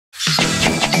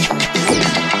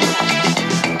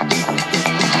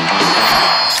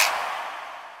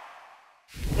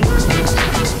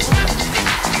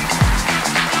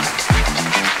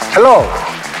Hello,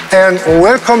 and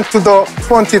welcome to the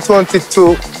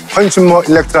 2022 Consumer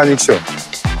Electronics Show.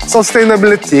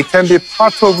 Sustainability can be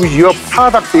part of your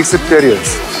product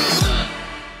experience.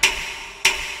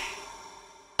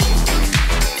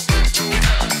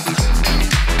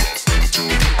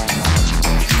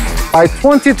 By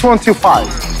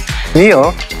 2025,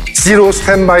 near zero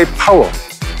standby power,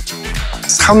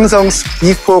 Samsung's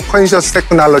eco-conscious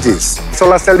technologies,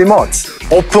 solar cell remotes,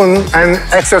 open and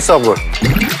accessible.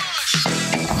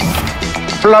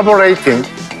 Collaborating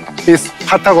with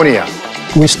Patagonia.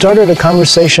 We started a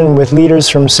conversation with leaders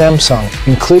from Samsung,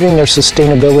 including their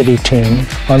sustainability team,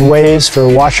 on ways for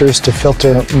washers to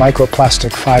filter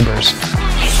microplastic fibers.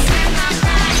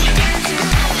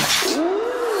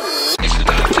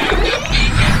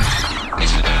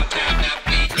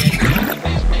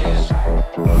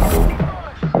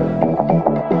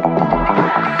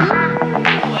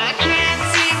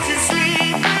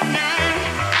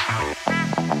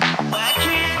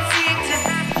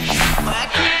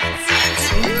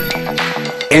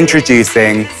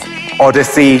 Introducing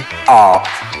Odyssey Arc.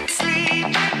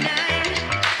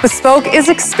 Bespoke is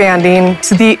expanding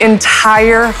to the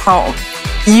entire home.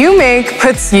 You Make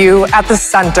puts you at the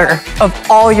center of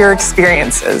all your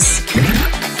experiences.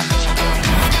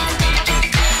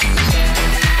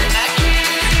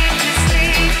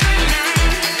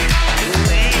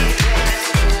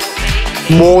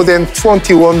 More than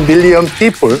 21 billion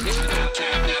people.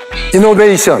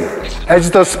 Innovation as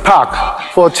the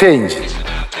spark for change.